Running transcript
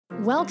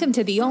Welcome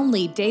to the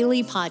only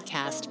daily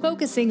podcast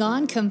focusing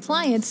on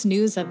compliance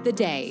news of the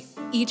day.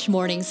 Each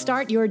morning,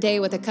 start your day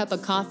with a cup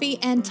of coffee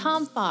and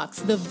Tom Fox,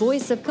 the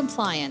voice of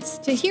compliance,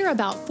 to hear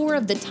about 4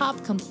 of the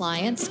top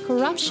compliance,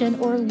 corruption,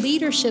 or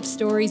leadership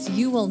stories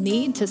you will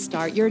need to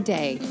start your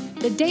day.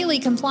 The Daily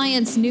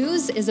Compliance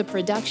News is a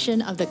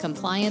production of the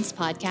Compliance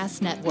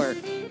Podcast Network.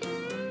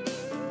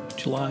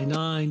 July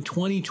 9,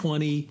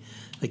 2020,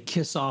 the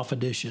Kiss Off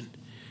edition.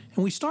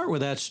 And we start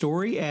with that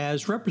story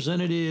as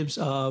representatives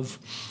of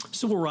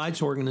civil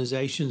rights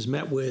organizations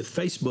met with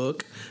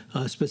Facebook,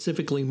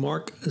 specifically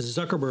Mark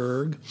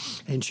Zuckerberg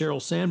and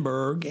Sheryl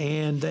Sandberg,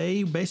 and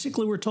they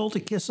basically were told to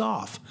kiss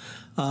off.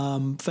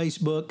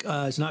 Facebook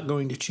is not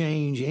going to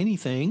change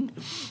anything,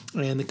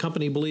 and the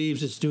company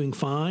believes it's doing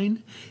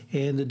fine,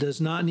 and it does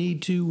not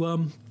need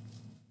to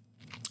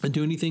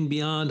do anything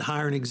beyond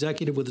hire an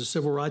executive with a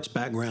civil rights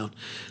background.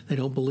 They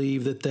don't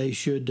believe that they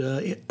should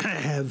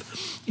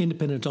have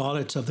independent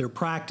audits of their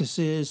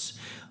practices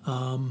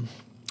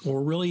or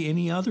really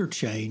any other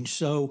change.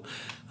 So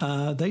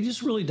they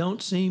just really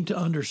don't seem to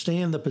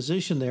understand the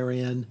position they're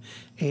in,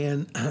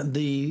 and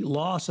the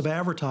loss of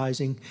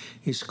advertising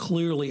has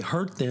clearly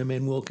hurt them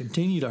and will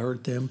continue to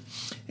hurt them.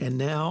 And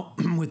now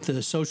with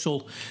the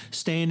social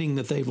standing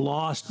that they've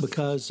lost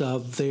because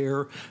of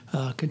their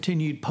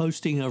continued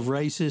posting of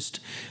racist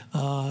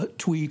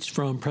tweets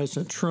from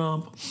President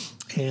Trump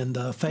and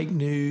the fake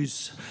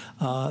news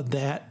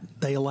that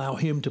they allow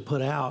him to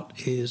put out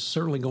is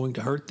certainly going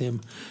to hurt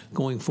them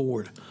going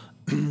forward.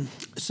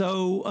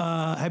 So,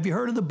 have you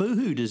heard of the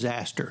Boohoo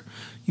disaster?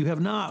 You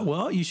have not?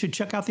 Well, you should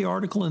check out the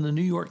article in the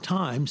New York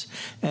Times,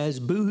 as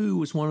Boohoo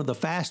was one of the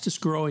fastest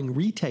growing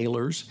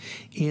retailers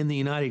in the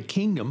United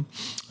Kingdom.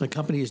 The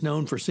company is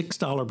known for $6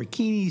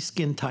 bikinis,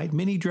 skin-tight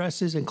mini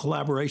dresses, and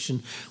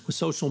collaboration with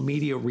social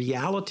media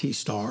reality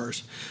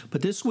stars.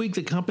 But this week,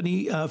 the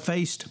company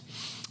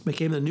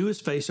became the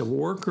newest face of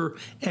worker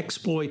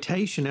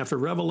exploitation after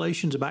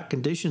revelations about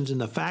conditions in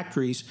the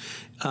factories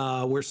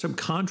where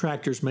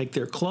subcontractors make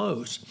their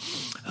clothes.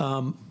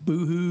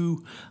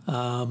 Boohoo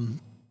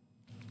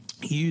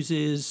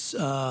uses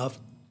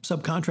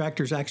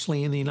subcontractors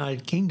actually in the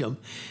United Kingdom,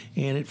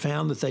 and it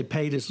found that they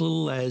paid as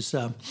little as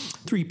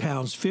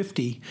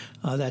 £3.50.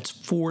 That's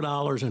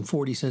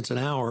 $4.40 an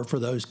hour for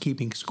those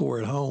keeping score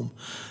at home.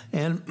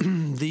 And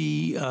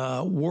the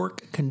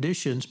work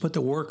conditions put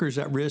the workers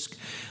at risk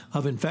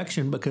of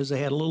infection because they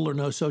had little or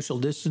no social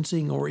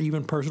distancing or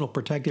even personal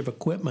protective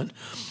equipment,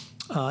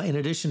 in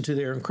addition to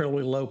their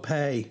incredibly low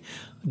pay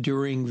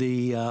during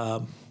the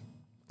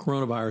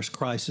coronavirus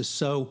crisis.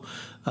 So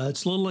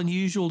it's a little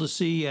unusual to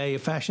see a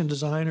fashion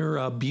designer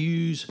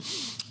abuse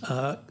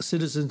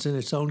citizens in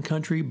its own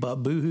country, but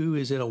Boohoo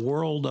is in a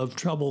world of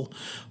trouble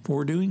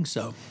for doing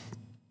so.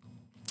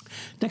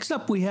 Next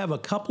up, we have a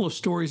couple of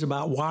stories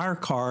about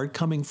Wirecard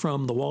coming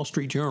from the Wall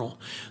Street Journal.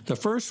 The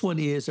first one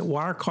is that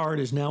Wirecard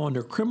is now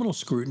under criminal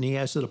scrutiny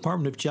as the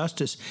Department of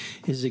Justice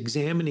is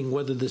examining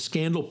whether the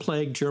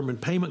scandal-plagued German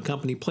payment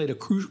company played a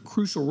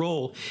crucial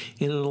role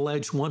in an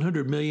alleged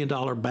 $100 million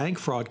bank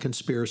fraud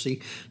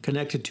conspiracy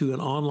connected to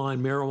an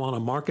online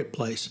marijuana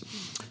marketplace.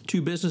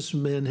 2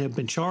 businessmen have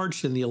been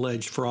charged in the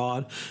alleged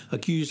fraud,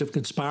 accused of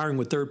conspiring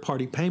with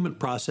third-party payment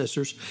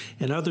processors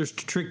and others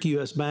to trick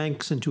U.S.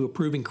 banks into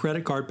approving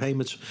credit card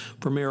payments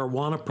for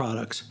marijuana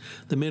products.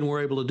 The men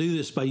were able to do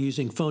this by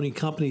using phony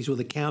companies with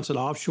accounts at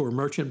offshore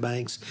merchant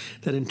banks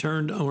that in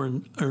turn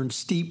earned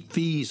steep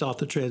fees off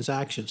the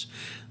transactions.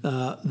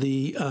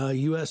 The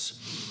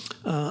U.S.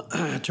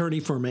 Attorney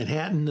for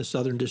Manhattan, the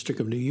Southern District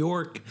of New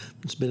York,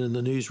 it's been in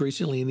the news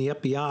recently, and the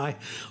FBI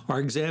are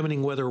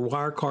examining whether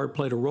Wirecard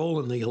played a role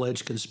in the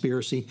alleged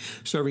conspiracy,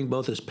 serving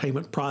both as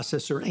payment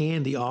processor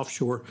and the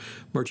offshore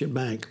merchant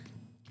bank.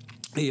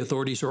 The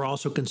authorities are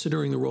also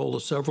considering the role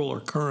of several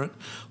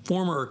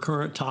former or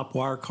current top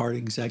Wirecard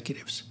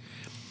executives.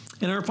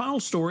 And our final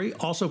story,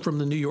 also from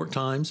the New York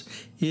Times,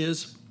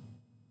 is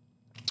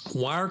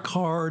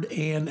Wirecard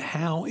and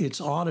how it's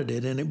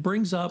audited. And it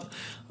brings up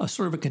a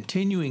sort of a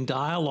continuing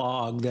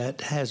dialogue that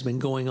has been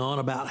going on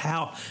about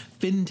how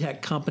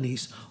fintech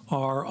companies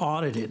are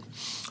audited.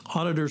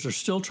 Auditors are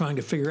still trying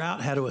to figure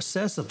out how to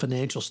assess the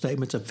financial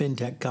statements of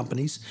fintech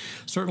companies.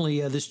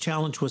 Certainly, this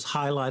challenge was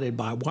highlighted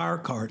by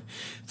Wirecard.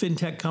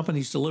 Fintech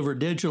companies deliver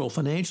digital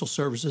financial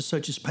services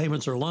such as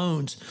payments or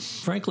loans,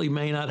 frankly,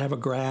 may not have a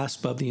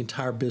grasp of the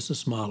entire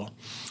business model.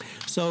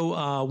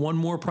 So one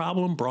more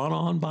problem brought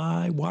on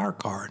by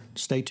Wirecard.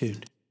 Stay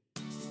tuned.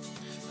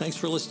 Thanks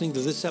for listening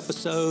to this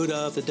episode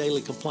of the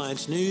Daily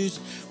Compliance News,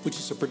 which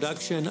is a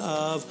production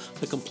of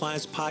the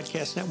Compliance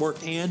Podcast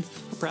Network and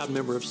a proud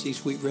member of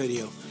C-Suite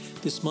Radio.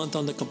 This month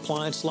on the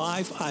Compliance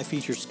Live, I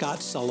feature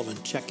Scott Sullivan.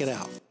 Check it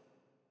out.